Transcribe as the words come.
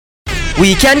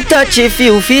We can touch if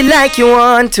you feel like you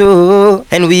want to,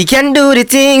 and we can do the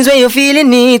things when you feel you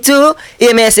need to.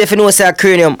 Hey, me say if you know say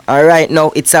Cranium, and right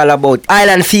now it's all about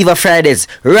Island Fever Fridays.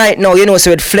 Right now, you know,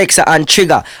 so with Flexer and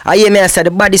Trigger. I hear me say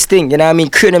the baddest thing, you know what I mean?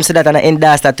 Cranium said that and I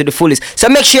endorse that to the fullest. So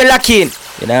make sure you lock in.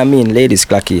 You know what I mean? Ladies,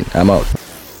 clock in. I'm out.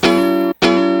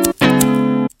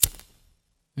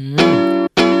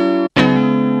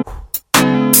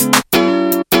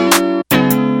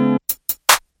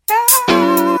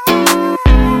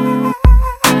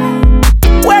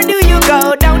 Where do you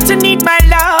go? Don't you need my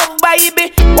love,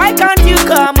 baby? Why can't you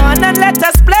come on and let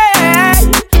us play?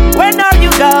 When are you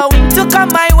going to come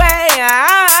my way?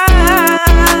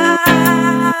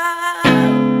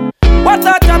 What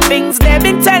sort of things they've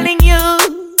been telling you?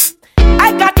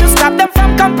 I got to stop them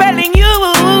from compelling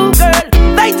you,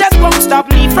 girl. They just won't stop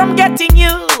me from getting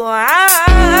you.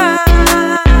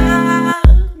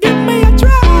 Give me a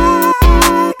try,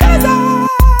 'cause I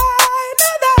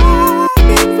know that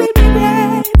things will be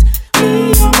great.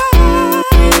 Me or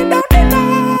mine, don't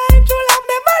deny, true love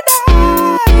never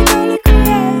dies, only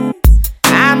creates.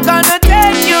 I'm gonna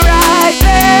take you right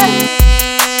there,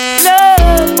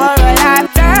 love for a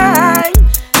lifetime.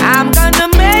 I'm gonna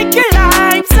make your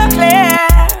life so clear,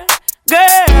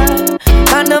 girl.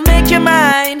 Gonna make you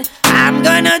mine. I'm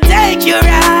gonna take you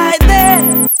right there,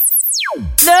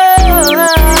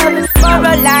 love for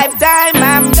a lifetime.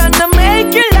 I'm gonna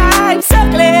make your life so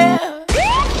clear.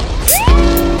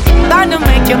 Gonna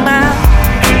make you mine.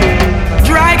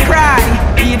 Dry cry,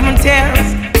 even tears,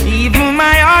 even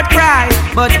my heart cries.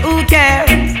 But who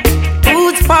cares?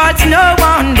 Whose fault's no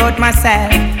one but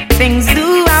myself. Things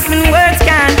do happen, words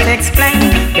can't explain.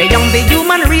 Beyond the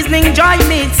human reasoning, joy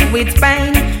mixed with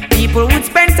pain. People would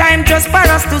spend time just for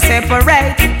us to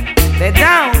separate. They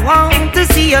don't want to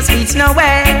see us reach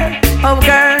nowhere. Oh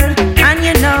girl, and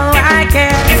you know I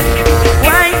care.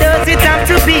 Why does it have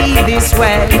to be this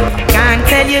way? Can't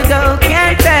tell you go,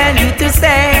 can't tell you to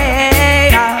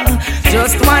stay. Oh,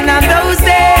 just one of those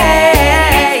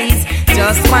days.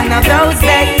 Just one of those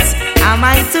days. Am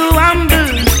I too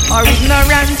humble or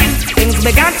ignorant? Things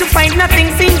began to find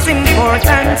nothing seems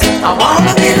important. I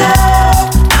wanna be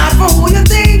loved, not for who you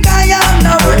think I am,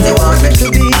 not what you want me to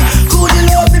be. Could you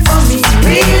love me for me?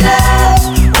 Real love,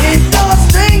 with those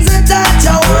strings attached.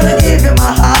 I wanna give you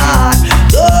my heart,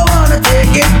 don't wanna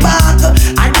take it back.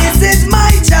 And this is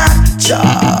my chance.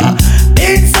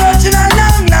 Been searching a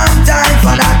long, long time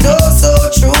for that oh so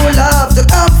true love to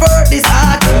comfort this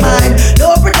heart of mine.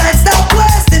 No pretend, stop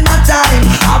wasting my time.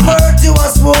 A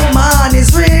virtuous woman is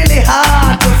really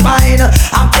hard to find.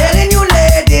 I'm telling you,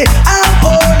 lady, I'm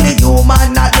only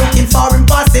human, not looking for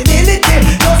impossibility.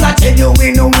 Just a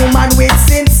genuine woman with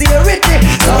sincerity.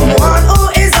 Someone who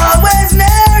is always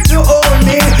there to hold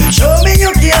me. Show me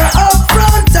you care up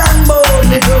front and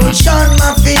boldly. Don't shun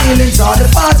my feelings or the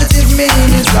positive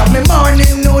meanings of me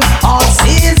morning, noon, all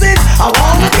seasons. I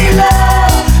wanna be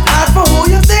loved, not for who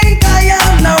you think I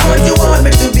am, not what you want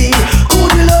me to be.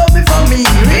 Could you love me for me?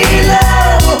 Real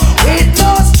love, with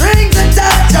no strings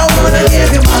attached. I wanna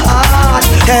give you my heart.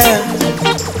 Yeah.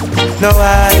 No,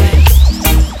 I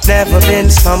never been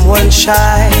someone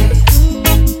shy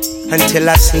until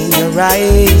I seen your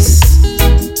eyes.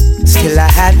 Still I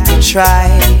had to try.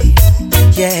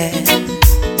 Yeah.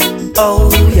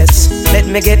 Oh yes, let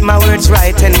me get my words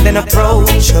right and then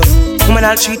approach you. Woman,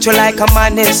 I'll treat you like a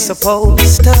man is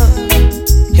supposed to.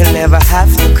 You'll never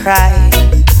have to cry.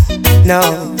 No,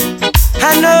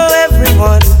 I know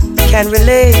everyone can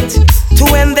relate to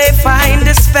when they find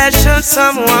a special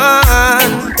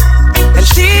someone. And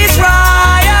she's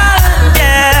royal,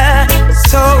 yeah,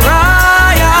 so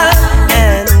royal.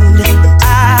 And I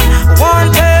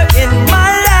want her in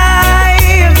my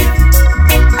life.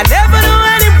 I never knew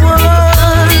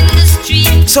anyone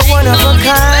so one of a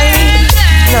kind.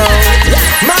 No,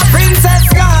 my princess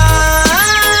gone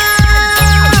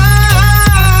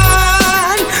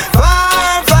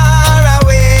far, far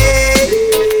away,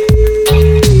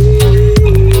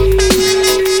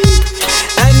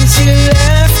 and she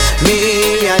left me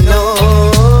a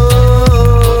note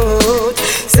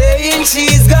saying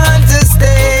she's gone to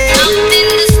stay. Out in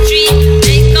the street,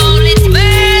 they call it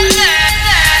murder.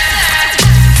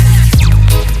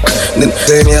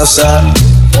 Take me outside.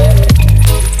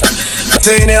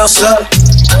 Take me outside.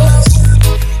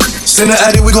 Send the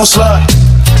addy, we gon' slide.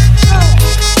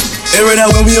 Air it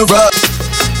out when we arrive.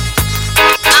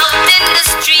 Out in the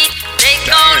street, they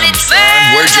call it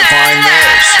murder. Where'd you find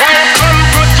this?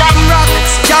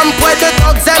 Camp where the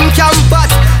dogs them camp at.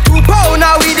 2 pound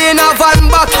of weed in a van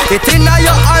back. It in a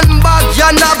your handbag,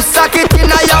 your knapsack, it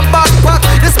in a your backpack.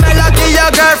 The smell of the your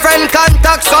girlfriend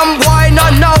contact some boy,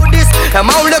 not know this.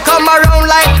 Them only come around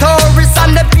like tourists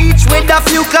on the beach with a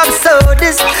few club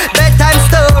sodas, bedtime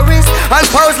stories, and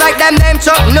pose like them name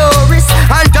Chuck Norris.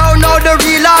 And don't know the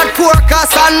real hardcore,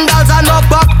 cause sandals are no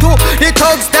back to. The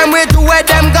thugs them we do where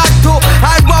them got to,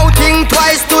 and won't think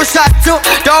twice to shot to.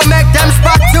 Don't make them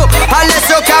spot you, unless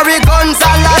you carry guns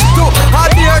a lot too. A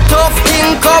beer tough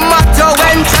king come at you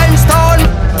when trench town.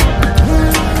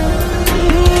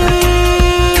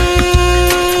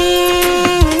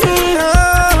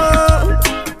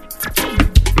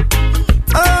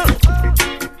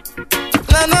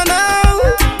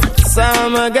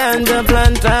 I'm a ganja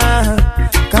planter,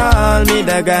 call me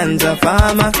the ganja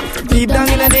farmer. Deep down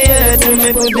in the earth,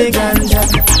 me put the ganja.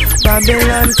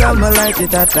 Babylon come and light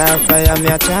it at a fire, me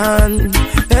a chant.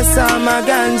 Yes, I'm a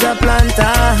ganja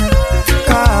planter,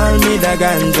 call me the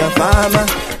ganja farmer.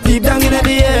 Deep down in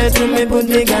the earth, me put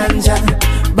the ganja.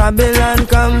 Babylon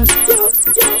come.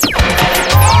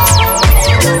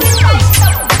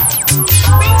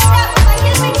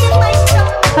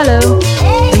 Hello,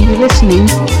 are you listening?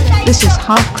 This is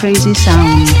Half Crazy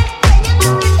Sound.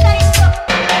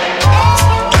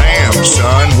 Damn,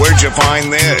 son, where'd you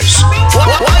find this?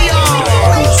 Damn,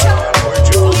 son, where'd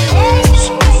you find this?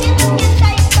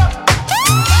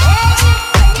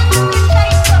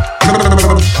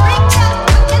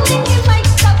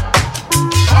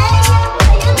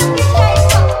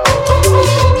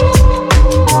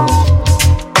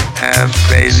 Half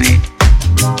crazy.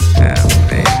 Half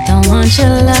crazy. Don't want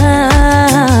your love.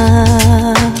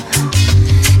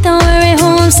 Don't worry who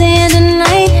I'm seeing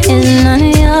tonight is none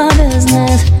of your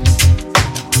business.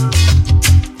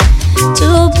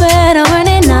 Too bad I weren't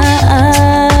enough.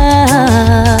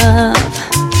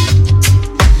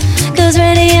 Cause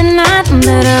ready or not, I'm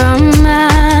better on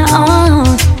my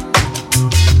own.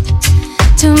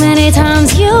 Too many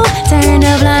times you turned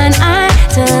a blind eye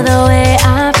to the way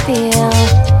I feel.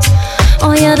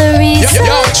 Oh, you're the reason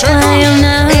why I'm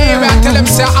not. Tell them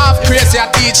say half crazy, I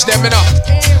teach them enough.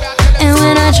 And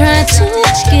when I try to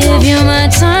give you my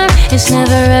time, it's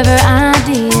never ever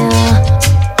ideal.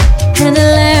 Had to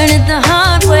learn it the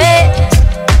hard way.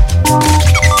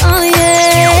 Oh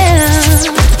yeah.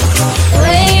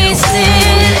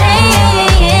 Wasted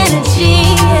energy.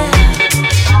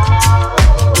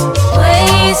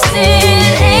 Wasted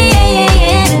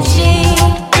energy.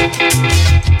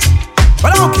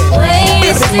 But okay.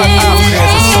 Wasted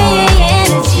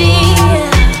energy.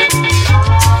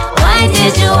 Why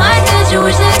did you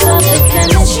wish that love the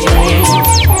chemistry?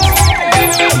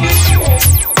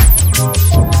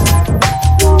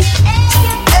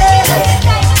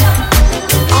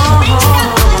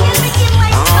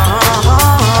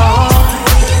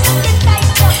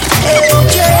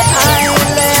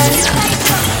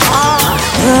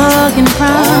 Broken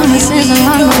promises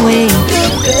along the way.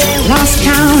 Lost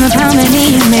count of how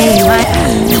many you made.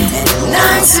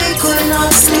 Nights we could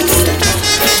not sleep.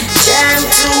 Jam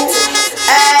to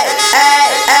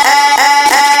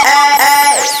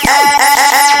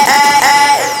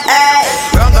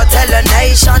tell a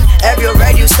nation, every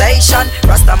radio station.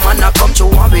 Rasta man a come to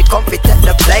one, we come to take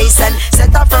the place and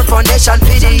set up a foundation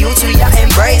for the youth we are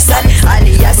embracing.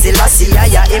 Alias Selassie,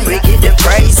 I am we give them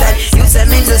praise and use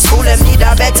them in the school, them need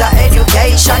a better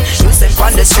education. Use them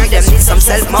on the street, them need some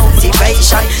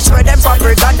self-motivation. Spread them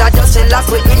propaganda just to lock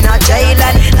within a jail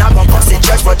and now go bust the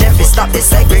church for them to stop the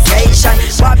segregation.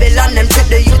 Babylon them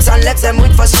trick the youths and left them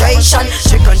with frustration.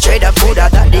 Trick and trade the food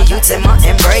that the youths them a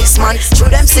embrace man.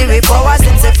 Through them see we powers,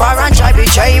 them say far and try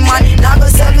betray man. Now go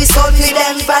sell we soul to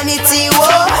them vanity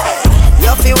war.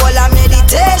 You feel all a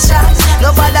meditation.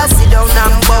 Nobody sit down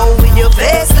and bow with your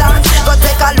face down. Go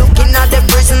take a look in at the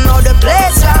prison or the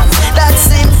place round. That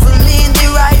sinful mean the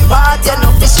right path, you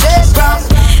know the straight ground.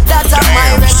 That's a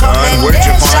my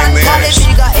recommendation. All the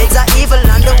sugar heads are evil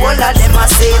and the whole of them are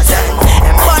Satan.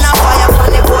 And burn a fire on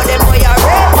the board, them boy a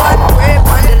rape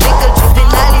on the little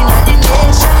juvenile in the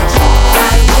nation.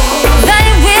 Thy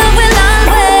will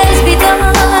always be done.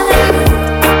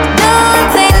 Don't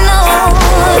they know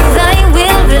thy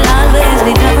will always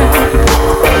be done?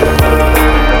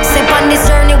 Step on this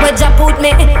journey where Jah put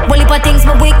me. Bully for things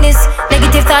my weakness.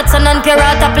 Negative thoughts and non-pure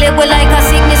heart I play with like a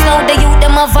sickness. Now the youth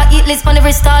them have a hit list on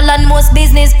every stall and most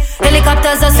business.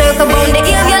 Helicopters are circle round the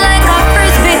area like a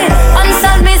frisbee.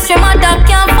 Unsolved mystery, my dog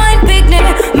can't find picnic.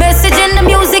 Message in the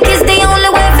music is the only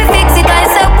way to fix it. I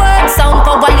say word, sound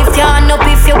power, lift your hand up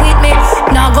if you're with me.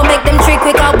 Now go make them trick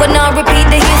quick out, but now repeat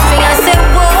the history. I say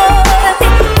word,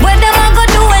 what them I go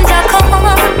do when Jah come?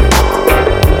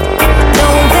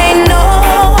 Don't they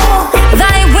know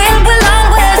thy will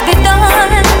always be done?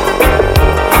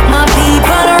 My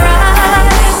people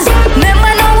rise.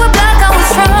 Remember now we're black and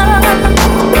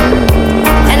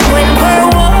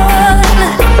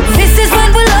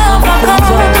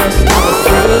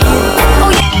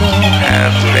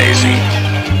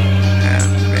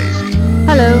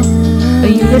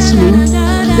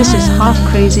listening, this is Half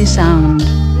Crazy Sound.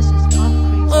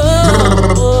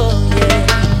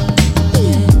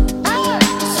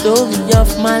 Story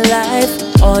of my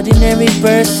life, ordinary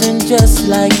person just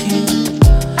like you.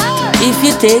 If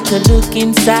you take a look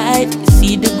inside,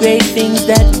 see the great things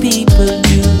that people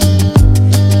do.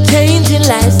 Changing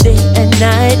lives day and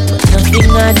night, but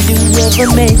nothing I do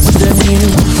ever makes the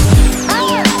news.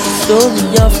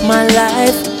 Story of my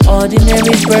life,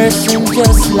 ordinary person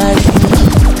just like you.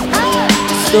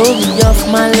 Story of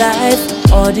my life,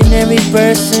 ordinary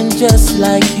person just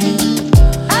like you.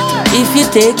 If you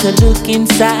take a look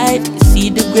inside, see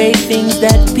the great things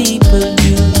that people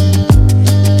do.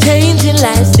 Changing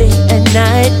lives day and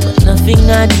night, but nothing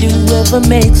I do ever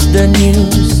makes the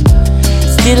news.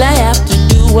 Still I have to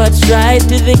do what's right,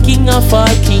 to the King of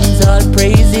all kings, all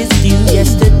praise is due.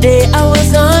 Yesterday I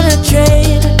was on a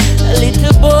train, a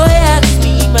little boy asked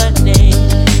me my name.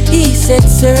 He said,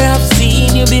 sir, I've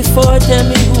seen you before, tell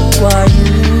me who are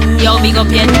you? Yo, big up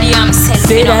your damn self.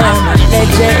 Said I'm a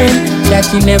legend that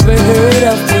you never heard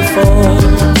of before.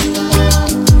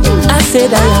 I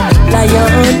said I am a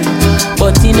lion,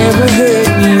 but you never heard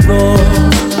me roar.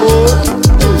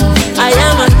 I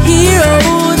am a hero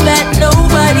that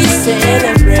nobody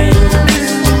celebrates,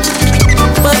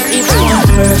 but if one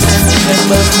person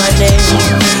remembers my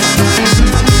name,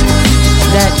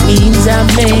 that means I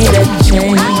made a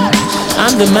change.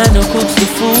 I'm the man who cooks the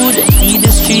food and feed the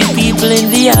street people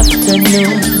in the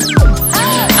afternoon.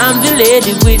 I'm the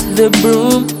lady with the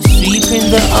broom, sweeping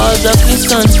the halls of the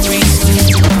son's preschool.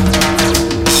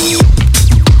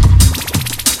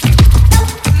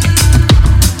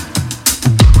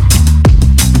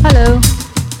 Hello,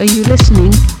 are you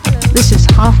listening? This is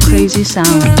Half Crazy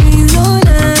Sound. So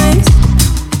nice,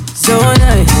 so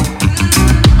nice.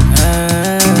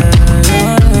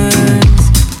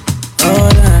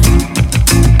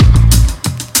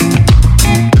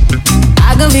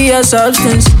 Be a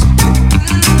substance.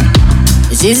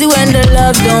 It's easy when the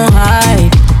love don't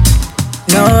hide.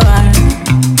 No hide,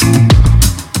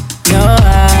 no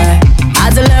hide. I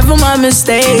had to learn from my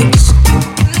mistakes.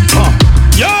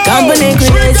 Company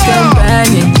creates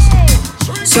companions.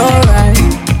 So right,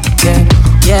 yeah,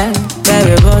 yeah.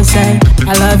 Baby, both say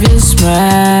I love your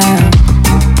smile.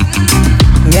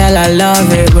 Girl, I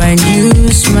love it when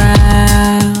you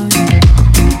smile.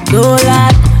 Don't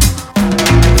lie.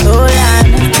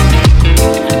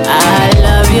 I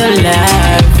love your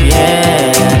laugh,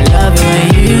 yeah. I love it when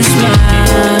you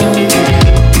smile.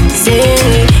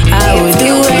 Say, I would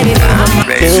do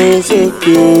anything. So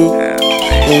cute,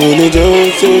 and when they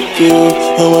jump so cute,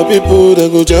 and my people that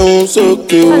go jump so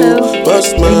cute. Boss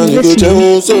man, you go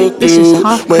jump so cute.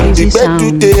 When the bed do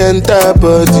they enter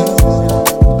body,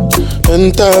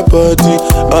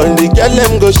 all the girl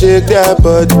them go shake their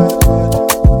body.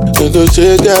 Go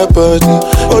shake their body.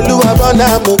 Oluwabana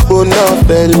mo gbona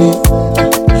belly.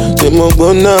 Say mo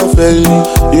gbona belly.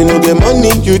 You know the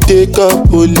money you take up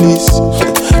police.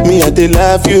 Me I dey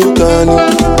love you can.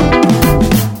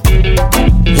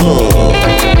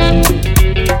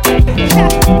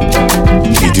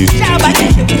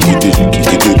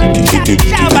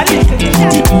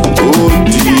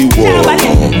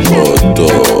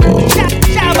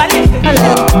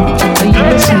 Hello, are you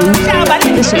listening?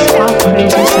 This is Half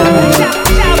Crazy Sound.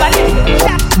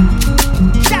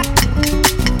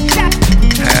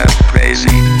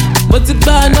 Crazy. Mo ti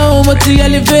gbà náà, mo ti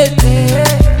elevate.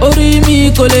 Orí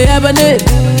mi kò lè hibernate.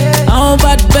 Àwọn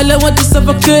bad belle want to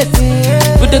suffocate.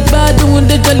 With the gbádùn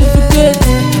they jollificate.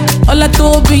 Ọlá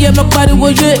tó bí yẹ máa pariwo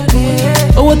yé.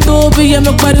 Owó tó bí yẹ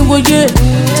máa pariwo yé.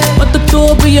 Mọ́tò tó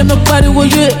bí yẹ máa pariwo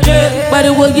yé.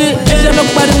 Pariwo yé, yẹ máa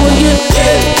pariwo yé.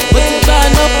 Mo ti gbà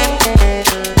náà.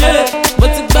 Mo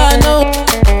ti gbà náà.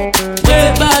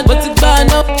 Mo ti gbà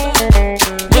náà.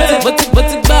 Mo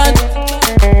ti gbà náà.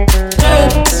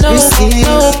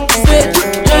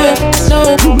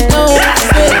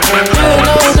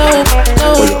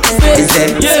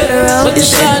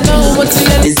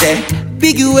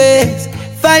 Big ways,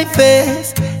 fine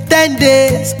face, 10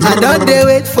 days. I don't dare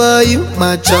wait for you,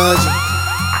 my charge.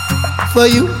 For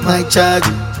you, my charge.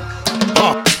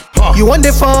 You want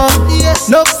the phone?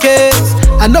 No case.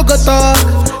 I no go talk.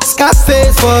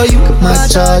 Scarface for you, my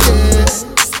charge.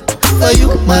 For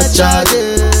you, my charge.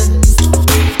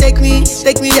 Take me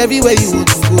everywhere you want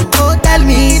to go. Oh, tell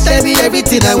me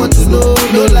everything I want to know.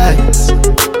 No lies,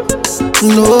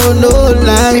 no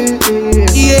lie.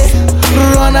 Yeah,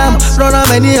 run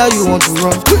am anyhow you want to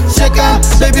run. Shake am,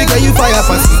 baby girl you fire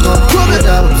fast enough.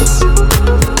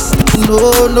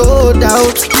 No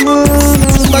doubt.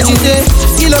 But you say,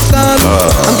 kilo come,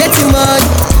 I'm getting money,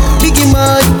 biggie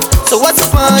money. So what's the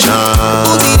fun?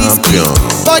 Who be this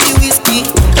body whiskey?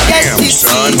 Damn,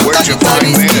 son, where'd you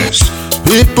find this?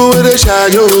 People with a shy,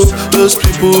 yo, those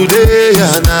people they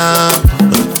are now.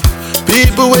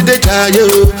 People with the shy, yo,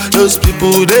 those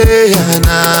people they are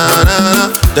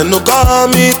now. They no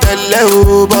call me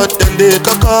Dtlr, but then they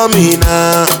can call me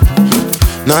now.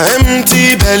 Now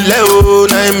empty belly,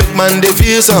 oh, now I make man they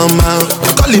feel somehow.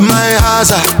 Calling my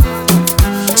house,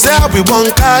 say how we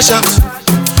want cash out.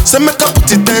 Say make up put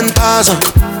it 10,000,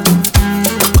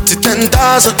 put it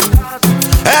 10,000.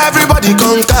 Everybody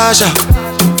come cash out.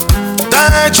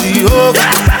 Thank Jehovah,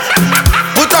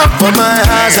 put up for my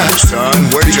house. Son,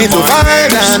 where'd you need to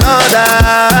find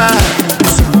another.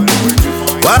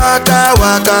 Waka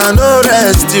waka no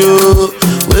rest you.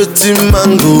 Waiting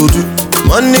man go do.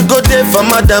 Money go there for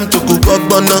madam to cook up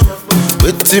bono.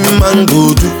 Waiting man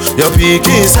go do. Your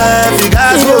pikin self you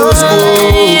got go school.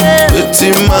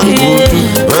 Waiting man go do.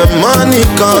 When money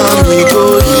come we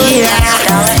go do.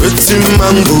 Waiting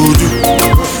man go do.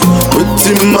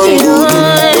 Waiting man go do.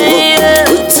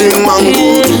 Waiting man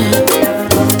go do.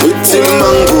 Waiting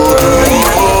man go do.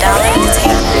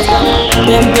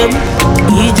 Bem bem,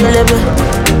 ijelebe.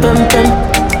 Bem bem,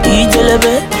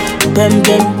 ijelebe. Bem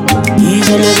bem,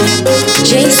 ijelebe.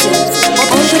 Jason,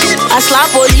 I slap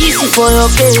police for your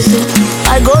case.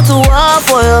 I go to war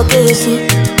for your case.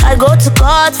 I go to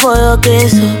court for your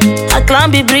case. I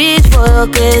climb the bridge for your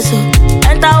case.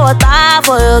 Enter water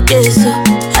for your case.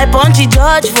 I punch the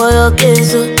judge for your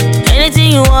case.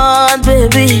 Anything you want,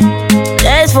 baby,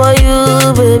 that's for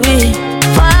you, baby.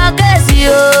 For your case,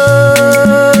 yo.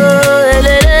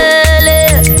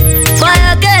 For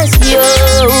your case, yo.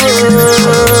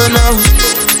 No.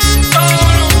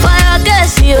 For your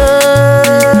case, yo.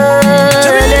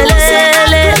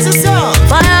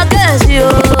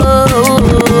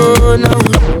 No,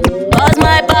 cause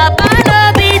my papa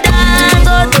no be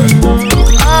Dangote. Oh,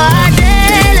 I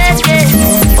dey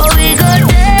but we go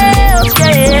dey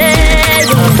okay.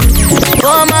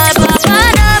 Oh, my papa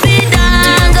no be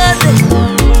Dangote. Oh,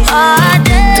 I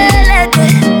dey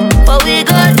but we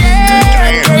go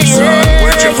dey okay. Damn, son,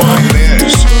 where'd you find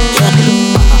this?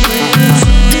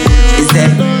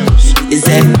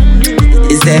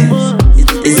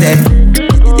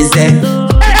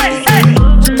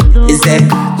 Is that?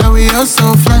 Now we are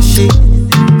so flashy.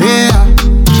 Yeah.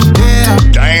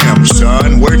 Damn,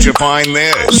 son, where'd you find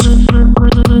this?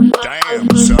 Damn,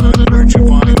 son, where'd you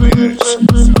find this?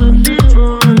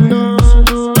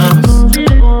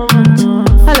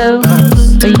 Hello,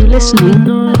 are you listening?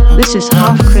 This is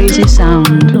Half Crazy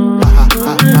Sound.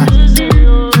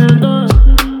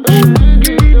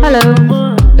 Hello,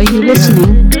 are you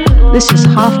listening? This is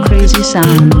Half Crazy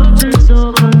Sound.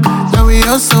 Now we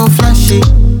are so flashy.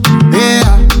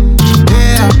 Yeah.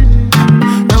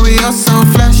 Now we are so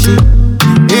flashy.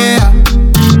 Yeah.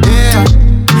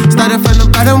 Started from the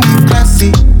bottom, we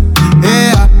classy.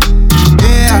 Yeah.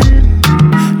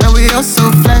 Now we are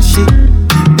so flashy.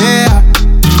 Yeah.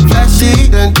 Flashy.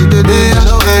 Then to the day I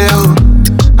know.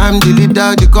 I'm the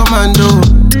leader, the commando.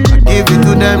 I give it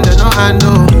to them, they know I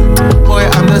know. Boy,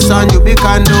 I'm the son, you be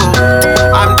condo.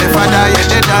 I'm the father, yeah,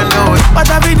 they don't know. What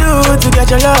have we do to get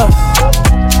your love?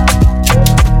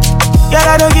 Girl,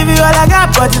 I don't give you all I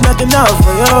got, but it's not enough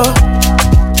for you.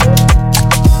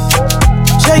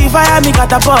 Show you fire me,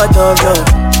 catapult of love.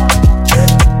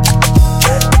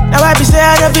 Now I be say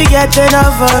I don't be getting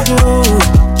enough of you.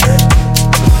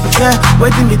 Yeah,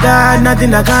 waiting me down,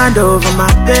 nothing I can't do for my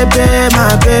baby,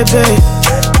 my baby.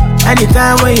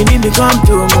 Anytime when you need me, come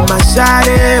through. My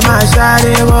shawty,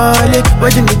 wallet.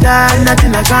 Waiting me down,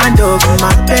 nothing I can't do for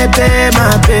my baby,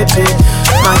 my baby.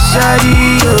 My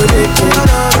shawty, you there,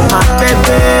 my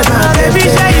baby, my baby.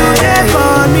 Say you there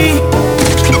for me.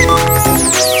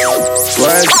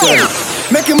 What's up?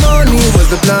 Making money was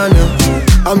the plan,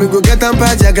 and we go get on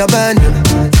by Jagabana.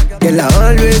 Girl, I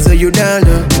always hold you down,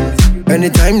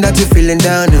 anytime that you feeling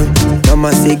down,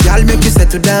 Mama say, girl, make you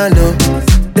settle down,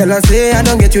 Tell her, say, I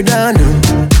don't get you down,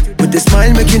 With the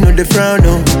smile, make you know the frown,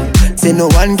 Say, no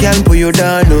one can pull you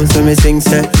down, So me sing,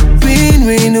 say, win,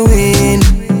 win, win.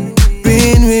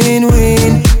 Win, win,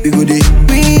 win. We go the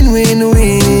win, win,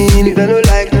 win. If I don't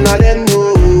like none of them,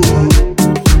 no.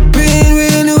 Win,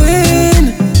 win,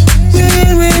 win.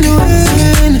 Win, win,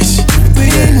 win.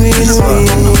 Win, win,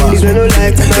 win. If I don't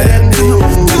like none of them, no.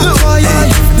 Oh,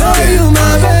 yeah. Love you,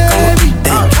 my baby.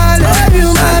 I love you,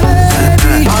 my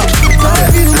baby. Love you, my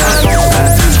baby.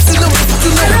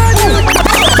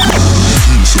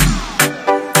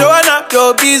 Joanna,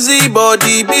 your busy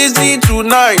body, busy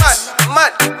tonight.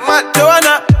 Mad.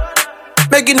 Joanna,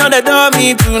 making all the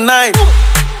dummy tonight.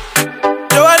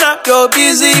 Joanna, your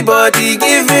busy body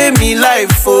giving me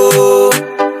life, oh.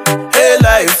 Hey,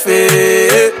 life,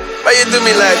 hey. Why you do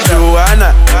me like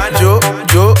Joanna?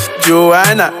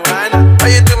 Joanna.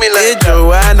 Why you do me like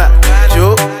Joanna?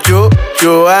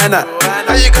 Joanna.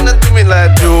 How you gonna do me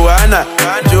like Joanna?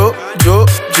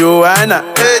 Joanna.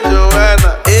 Hey, Joanna.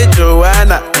 Hey,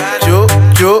 Joanna.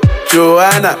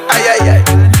 Joanna. Ay, ay, ay.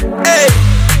 Hey.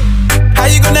 How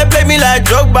you gonna play me like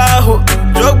Drogba, ho?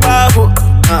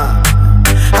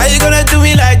 How you gonna do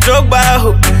me like Drogba,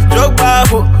 ho?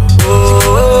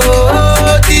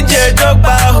 Oh, DJ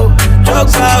Drogba, ho.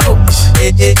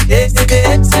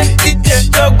 DJ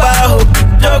Drogba, ho.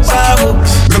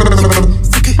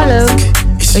 Hello,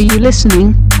 are you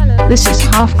listening? This is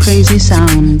Half Crazy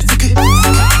Sound.